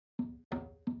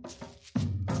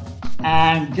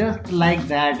And just like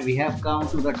that, we have come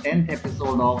to the 10th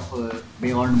episode of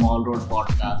Beyond Mall Road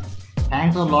podcast.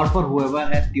 Thanks a lot for whoever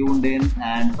has tuned in,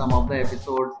 and some of the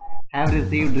episodes have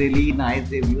received really nice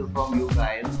reviews from you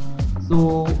guys.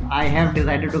 So I have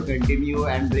decided to continue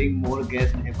and bring more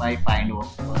guests if I find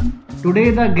one.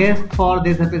 Today, the guest for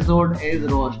this episode is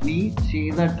Roshani. She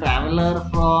is a traveler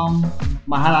from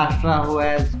Maharashtra who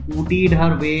has scooted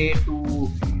her way to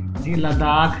the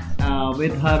Ladakh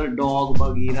with her dog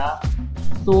Bagheera.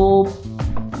 So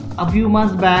a few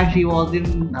months back she was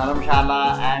in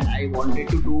Dharamshala and I wanted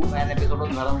to do an episode of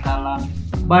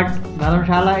Dharamshala. But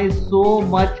Dharamshala is so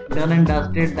much done and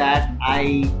dusted that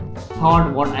I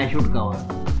thought what I should cover.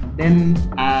 Then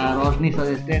Roshni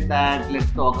suggested that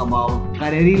let's talk about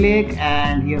Kareri Lake,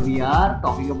 and here we are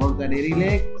talking about Kareri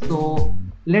Lake. So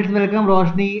let's welcome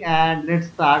Roshni and let's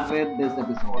start with this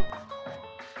episode.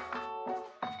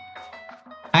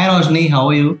 Hi Roshni, how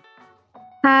are you?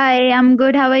 Hi, I'm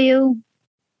good. How are you?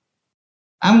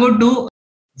 I'm good too.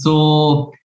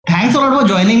 So thanks a lot for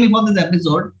joining me for this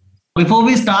episode. Before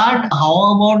we start,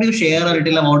 how about you share a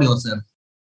little about yourself?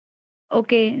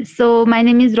 Okay, so my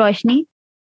name is Roshni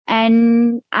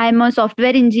and I'm a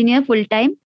software engineer full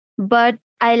time, but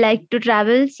I like to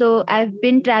travel. So I've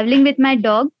been traveling with my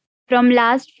dog from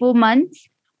last 4 months.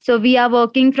 So we are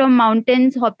working from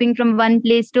mountains, hopping from one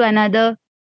place to another.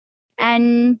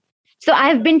 And so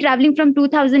I've been traveling from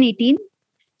 2018.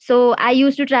 So I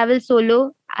used to travel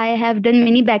solo. I have done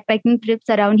many backpacking trips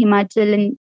around Himachal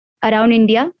and around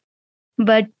India.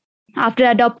 But after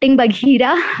adopting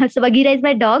Bagheera, so Bagheera is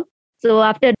my dog. So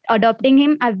after adopting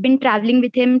him, I've been traveling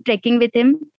with him, trekking with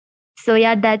him. So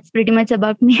yeah, that's pretty much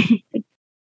about me.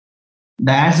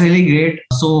 That's really great.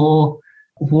 So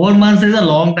 4 months is a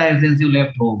long time since you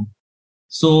left home.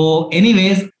 So,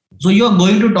 anyways, so you're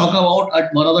going to talk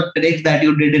about one of the treks that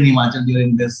you did in Himachal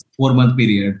during this 4 month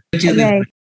period. Which is Right.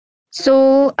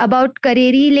 So about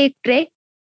Kareri Lake trek.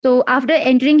 So after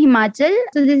entering Himachal,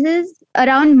 so this is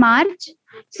around March.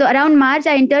 So around March,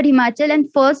 I entered Himachal,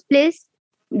 and first place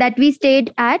that we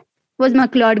stayed at was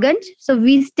McLeodganj. So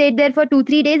we stayed there for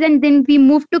 2-3 days, and then we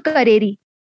moved to Kareri.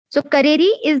 So Kareri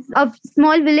is a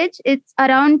small village. It's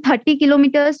around 30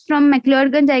 kilometers from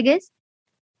McLeodganj, I guess.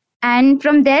 And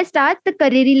from there starts the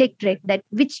Kareri Lake trek, that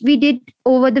which we did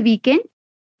over the weekend.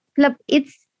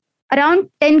 It's around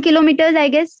 10 kilometers, I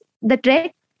guess, the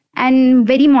trek, and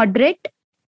very moderate.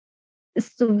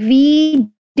 So we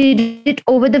did it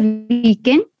over the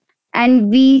weekend, and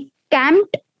we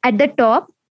camped at the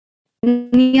top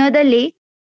near the lake.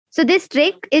 So this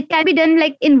trek, it can be done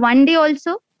like in one day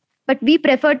also, but we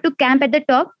prefer to camp at the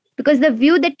top because the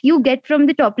view that you get from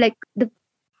the top, like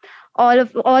all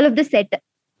of the set.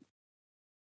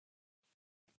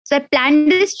 So I planned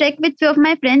this trek with few of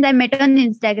my friends I met on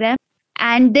Instagram,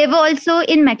 and they were also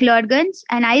in McLeodganj,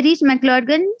 and I reached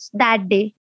McLeodganj that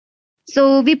day.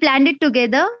 So we planned it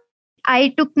together.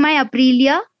 I took my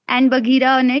Aprilia and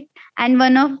Bagheera on it and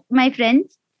one of my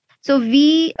friends. So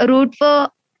we rode for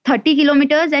 30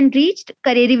 kilometers and reached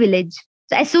Kareri village.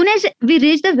 So as soon as we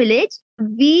reached the village,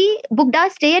 we booked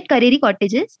our stay at Kareri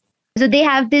cottages. So they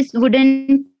have this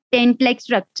wooden tent-like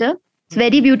structure. It's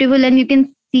very beautiful, and you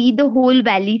can see the whole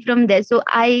valley from there. So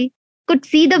I could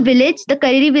see the village, the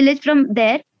Kareri village from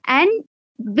there. And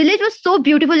village was so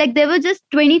beautiful. Like there were just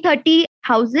 20-30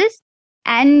 houses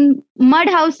and mud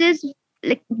houses,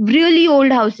 like really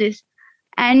old houses.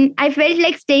 And I felt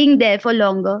like staying there for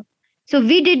longer. So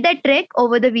we did that trek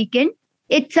over the weekend.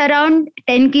 It's around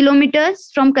 10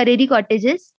 kilometers from Kareri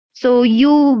cottages. So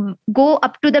you go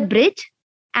up to the bridge,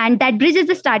 and that bridge is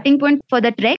the starting point for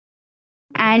the trek.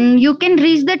 And you can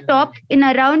reach the top in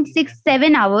around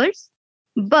 6-7 hours.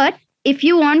 But if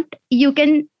you want, you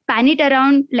can pan it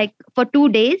around like for 2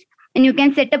 days, and you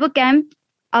can set up a camp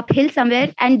uphill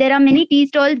somewhere. And there are many tea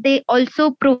stalls. They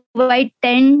also provide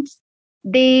tents.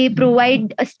 They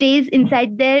provide stays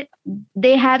inside there.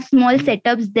 They have small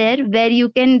setups there where you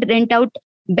can rent out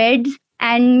beds,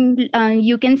 and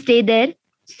you can stay there.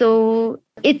 So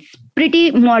it's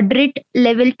pretty moderate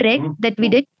level trek that we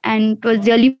did, and it was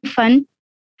really fun.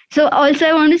 So also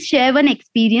I want to share one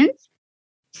experience.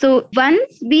 So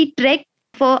once we trekked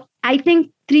for, I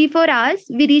think, 3-4 hours,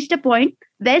 we reached a point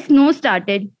where snow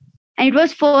started. And it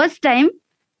was first time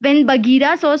when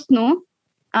Bagheera saw snow.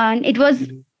 And it was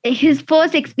his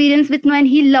first experience with snow, and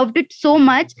he loved it so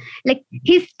much. Like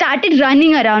he started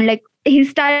running around, like he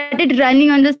started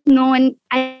running on the snow, and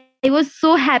I was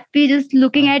so happy just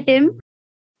looking at him.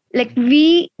 Like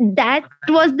that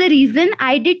was the reason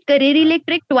I did Kareri Lake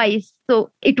trek twice. So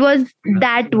it was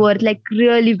that worth, like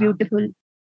really beautiful.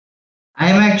 I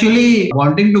am actually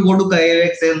wanting to go to Kareri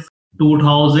Lake since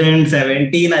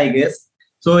 2017, I guess.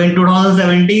 So in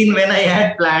 2017, when I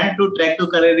had planned to trek to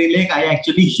Kareri Lake, I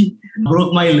actually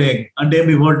broke my leg a day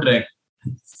before trek.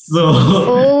 So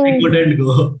I Oh, couldn't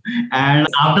go. And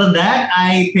after that,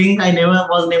 I think I never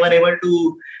able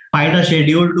to find a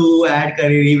schedule to add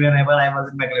Kareri whenever I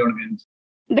was in McLeodganj.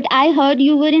 but I heard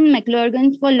you were in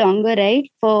McLeodganj for longer, right?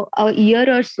 For a year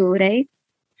or so, right?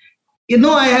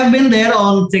 I have been there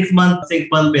on 6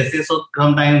 month basis. So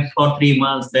sometimes for 3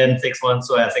 months, then 6 months.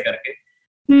 So ऐसे करके.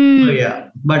 So Hmm. yeah,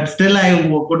 but still I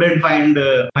couldn't find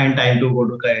time to go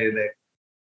to Kareri.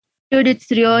 Dude, it's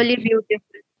really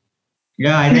beautiful.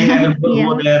 Yeah, I think I will Yeah.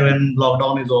 go there when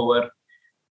lockdown is over.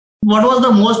 What was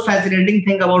the most fascinating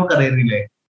thing about Kareri Lake?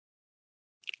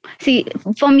 See,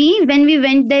 for me, when we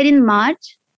went there in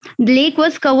March, the lake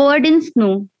was covered in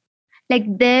snow.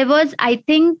 Like there was, I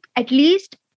think, at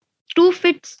least 2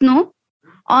 feet snow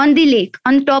on the lake,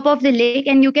 on top of the lake,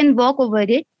 and you can walk over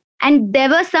it. And there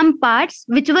were some parts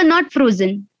which were not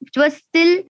frozen, which was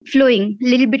still flowing,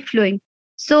 little bit flowing.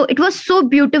 So it was so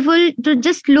beautiful to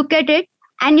just look at it.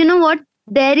 And you know what?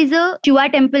 There is a Shiva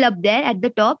temple up there at the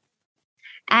top,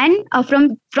 and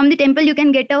from the temple you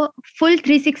can get a full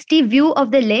 360 view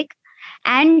of the lake.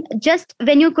 And just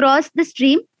when you cross the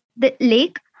stream, the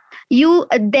lake, you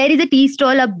there is a tea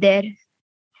stall up there,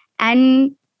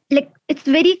 and like it's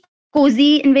very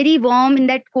cozy and very warm in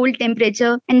that cold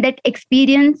temperature, and that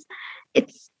experience,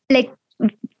 it's like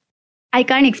I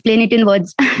can't explain it in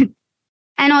words.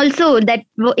 And also that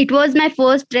it was my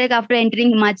first trek after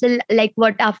entering Himachal, like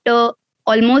what, after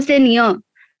almost a year.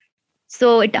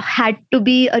 So it had to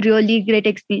be a really great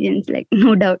experience, like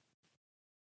no doubt.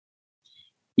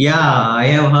 Yeah, I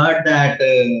have heard that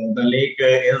the lake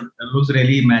looks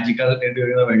really magical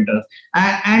during the winters,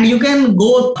 and you can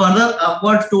go further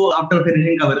upwards to after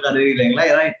finishing Kareri Lake,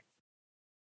 right?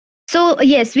 So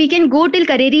yes, we can go till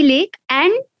Kareri Lake,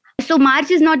 and so March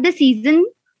is not the season,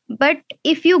 but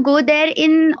if you go there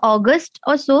in August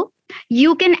or so,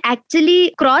 you can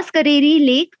actually cross Kareri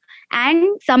Lake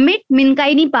and summit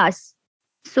Minkaini Pass.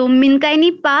 So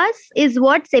Minkaini Pass is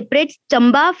what separates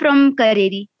Chamba from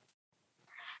Kareri.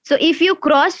 So if you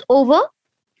cross over,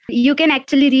 you can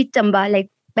actually reach Chamba, like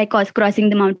by crossing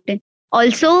the mountain.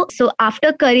 Also, so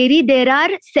after Kareri, there are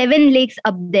 7 lakes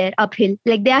up there, uphill,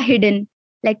 like they are hidden,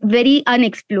 like very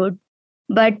unexplored.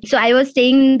 But so I was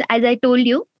staying, as I told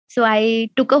you, so I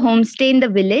took a homestay in the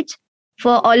village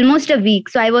for almost a week.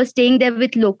 So I was staying there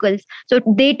with locals. So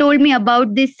they told me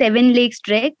about this 7 lakes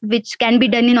trek, which can be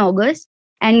done in August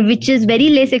and which is very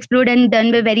less explored and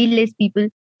done by very less people.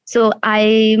 So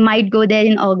I might go there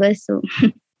in August. So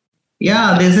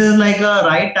Yeah, this is like a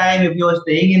right time if you are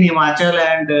staying in Himachal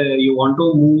and you want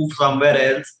to move somewhere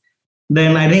else.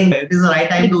 Then I think it is the right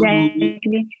time to do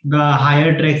exactly. the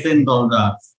higher treks in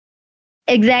Dolgas.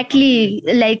 Exactly,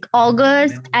 like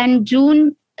August and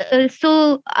June.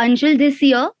 So until this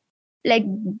year, like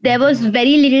there was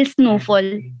very little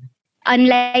snowfall,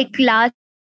 unlike last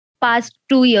past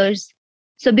 2 years.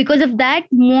 So because of that,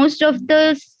 most of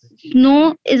the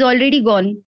snow is already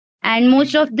gone, and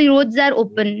most of the roads are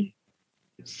open.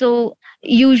 So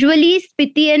usually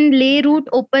Spiti and Leh route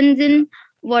opens in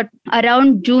what,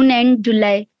 around June and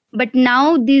July. But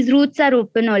now these routes are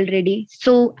open already.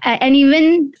 So and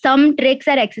even some treks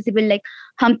are accessible. Like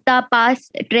Hamta Pass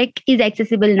trek is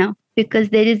accessible now because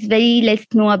there is very less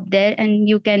snow up there, and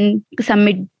you can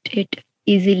summit it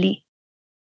easily.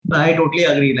 I totally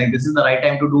agree. Like this is the right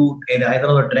time to do either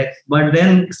of the treks, but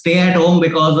then stay at home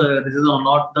because this is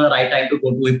not the right time to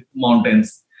go to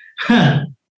mountains.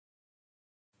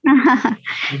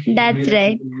 That's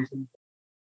right.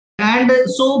 And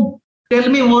so tell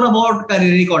me more about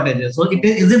Kareri cottages. So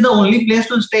is it the only place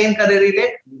to stay in Kareri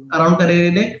Lake, around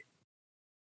Kareri Lake?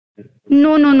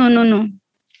 No, no, no, no, no.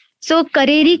 So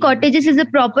Kareri Cottages is a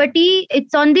property.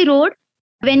 It's on the road.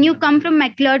 When you come from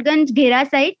McLeodganj, Ghera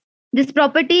side, this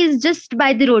property is just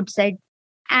by the roadside,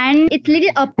 and it's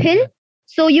little uphill.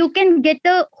 So you can get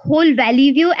the whole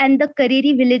valley view and the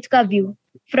Kareri village ka view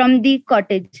from the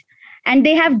cottage. And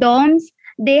they have dorms.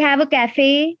 They have a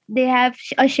cafe. They have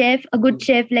a chef, a good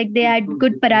chef. Like they had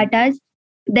good paratas.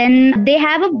 Then they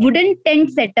have a wooden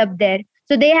tent set up there.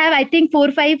 So they have, I think, 4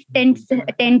 or 5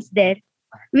 tents there,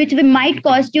 which might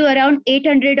cost you around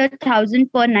 800 or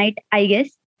 1000 per night, I guess.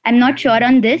 I'm not sure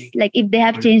on this, like if they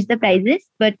have changed the prices,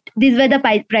 but these were the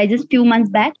prices few months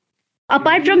back.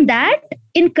 Apart from that,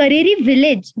 in Kareri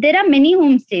village, there are many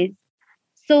homestays.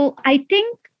 So I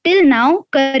think till now,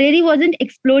 Kareri wasn't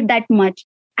explored that much.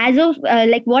 As of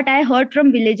like what I heard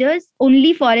from villagers,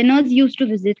 only foreigners used to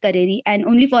visit Kareri and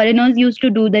only foreigners used to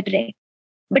do the trek.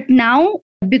 But now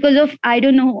because of, I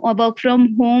don't know, work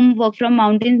from home, work from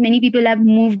mountains, many people have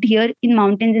moved here in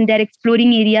mountains and they're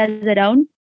exploring areas around.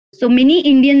 So many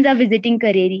Indians are visiting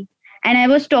Kareri. And I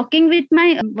was talking with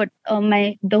the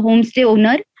homestay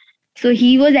owner. So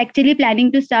he was actually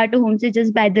planning to start a homestay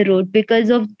just by the road because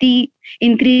of the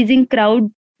increasing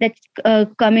crowd that's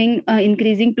coming,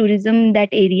 increasing tourism in that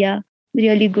area.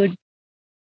 Really good.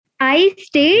 I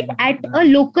stayed at a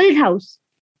local's house.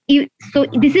 So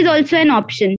this is also an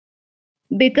option,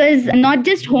 because not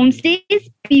just homestays,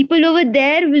 people over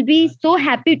there will be so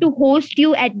happy to host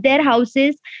you at their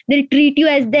houses. They'll treat you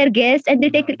as their guest and they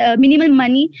take minimal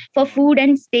money for food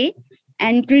and stay.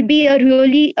 And it will be a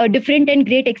really different and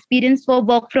great experience for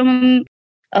work from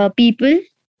people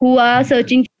who are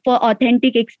searching for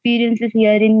authentic experiences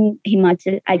here in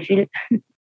Himachal, I feel.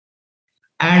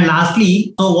 And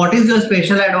lastly, so what is your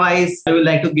special advice you would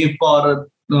like to give for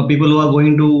people who are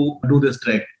going to do this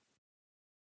trek?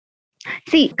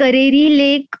 See, Kareri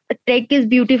Lake trek is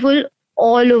beautiful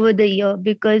all over the year,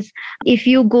 because if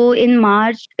you go in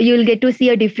March, you'll get to see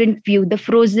a different view, the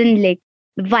frozen lake,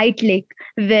 white lake,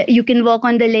 where you can walk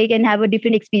on the lake and have a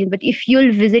different experience. But if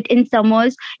you'll visit in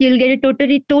summers, you'll get a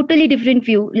totally different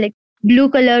view, like blue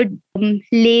colored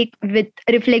lake with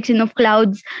reflection of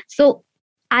clouds. So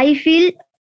I feel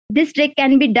this trek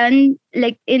can be done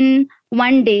like in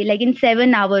one day, like in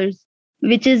 7 hours,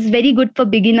 which is very good for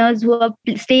beginners who are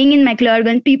staying in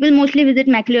McLeodganj. People mostly visit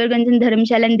McLeodganj and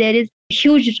Dharamshala, and there is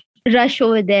huge rush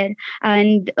over there.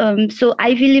 And so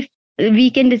I feel if we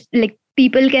can, like,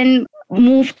 people can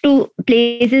move to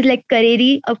places like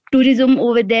Kareri, tourism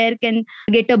over there can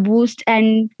get a boost,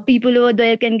 and people over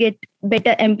there can get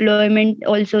better employment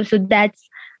also. So that's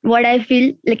what I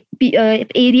feel, like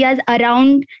areas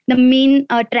around the main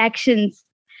attractions,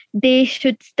 people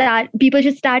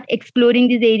should start exploring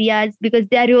these areas because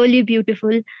they are really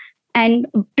beautiful. And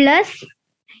plus,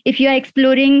 if you are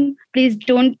exploring, please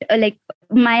don't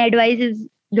my advice is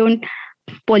don't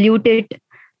pollute it,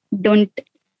 don't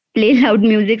play loud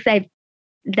music.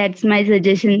 That's my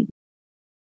suggestion.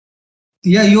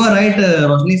 Yeah, you are right,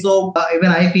 Roshni. So even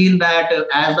I feel that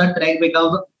as the trek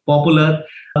becomes popular,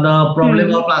 the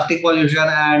problem of plastic pollution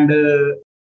and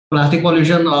plastic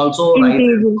pollution also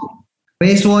rises.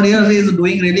 Waste Warriors is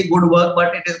doing really good work,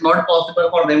 but it is not possible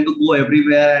for them to go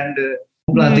everywhere and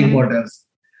plastic bottles.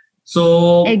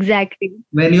 So exactly,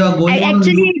 when you are going,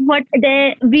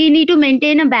 we need to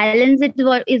maintain a balance.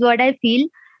 Is what I feel,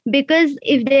 because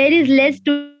if there is less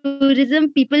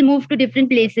tourism, people move to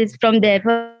different places from there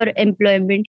for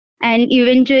employment, and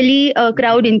eventually a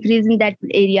crowd increase in that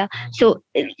area. So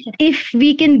if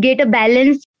we can get a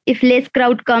balance, if less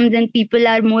crowd comes and people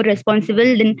are more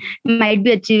responsible, then might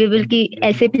be achievable कि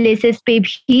ऐसे places पे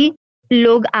भी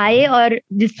लोग आए और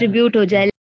distribute हो जाए.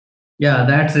 Yeah,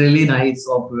 that's really nice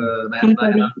of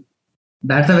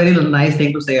that's a very nice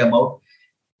thing to say about.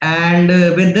 And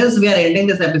with this, we are ending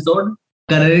this episode.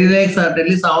 Kareri Lake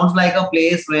certainly sounds like a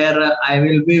place where I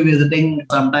will be visiting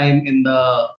sometime in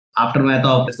the aftermath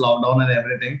of this lockdown and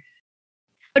everything.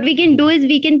 What we can do is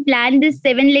we can plan this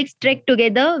 7 lakes trek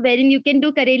together, wherein you can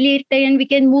do Kareli trek and we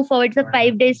can move forward. It's a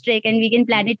 5 days trek and we can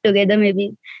plan it together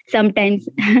maybe sometimes.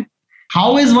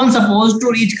 How is one supposed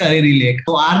to reach Kareri Lake?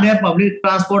 So are there public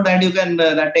transport that you can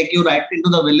that take you right into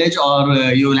the village, or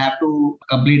you will have to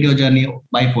complete your journey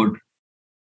by foot?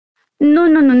 No,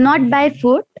 not by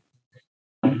foot.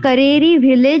 Kareri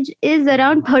village is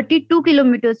around 32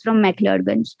 kilometers from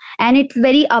McLeodganj, and it's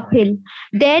very uphill.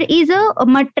 There is a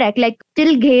mud track, like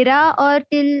till Ghera or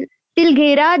till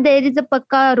Ghera, there is a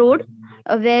pakka road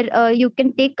where you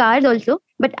can take cars also.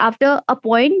 But after a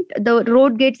point, the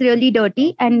road gets really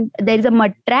dirty, and there is a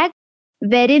mud track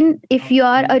wherein if you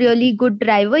are a really good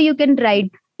driver, you can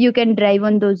drive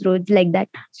on those roads like that.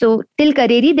 So till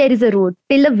Kareri, there is a road.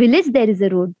 Till the village, there is a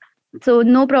road. So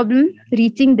no problem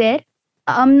reaching there.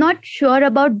 I'm not sure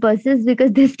about buses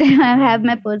because this time I have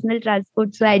my personal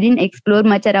transport, so I didn't explore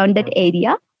much around that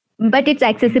area. But it's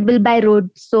accessible by road.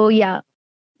 So yeah,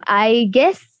 I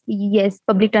guess yes,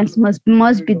 public transport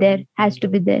must be there, has to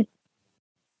be there.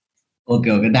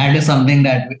 Okay. That is something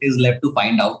that is left to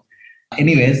find out.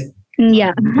 Anyways.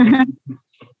 Yeah.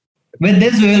 With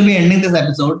this, we will be ending this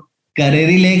episode.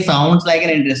 Kareri Lake sounds like an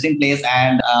interesting place,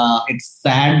 and it's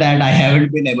sad that I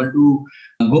haven't been able to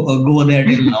go there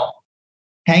till now.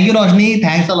 Thank you, Roshni.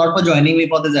 Thanks a lot for joining me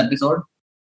for this episode.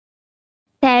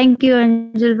 Thank you,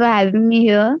 Anjul, for having me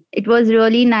here. It was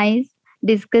really nice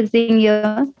discussing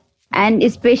here, and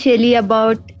especially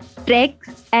about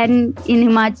treks and in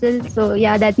Himachal. So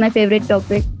yeah, that's my favorite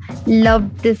topic.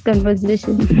 Loved this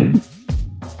conversation.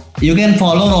 You can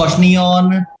follow Roshni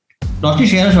on... Roshni,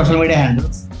 share her social media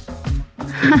handles.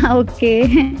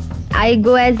 Okay. I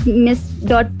go as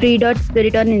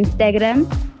miss.pre.spirit on Instagram.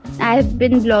 I've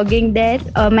been vlogging there,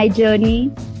 my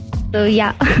journey. So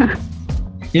yeah.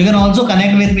 You can also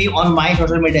connect with me on my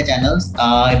social media channels.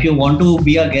 If you want to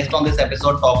be a guest on this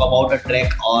episode, talk about a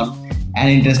trek or an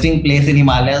interesting place in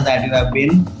Himalayas that you have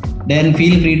been, then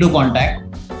feel free to contact.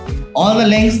 All the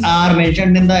links are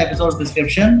mentioned in the episode's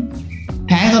description.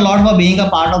 Thanks a lot for being a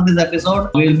part of this episode.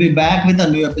 We'll be back with a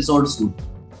new episode soon.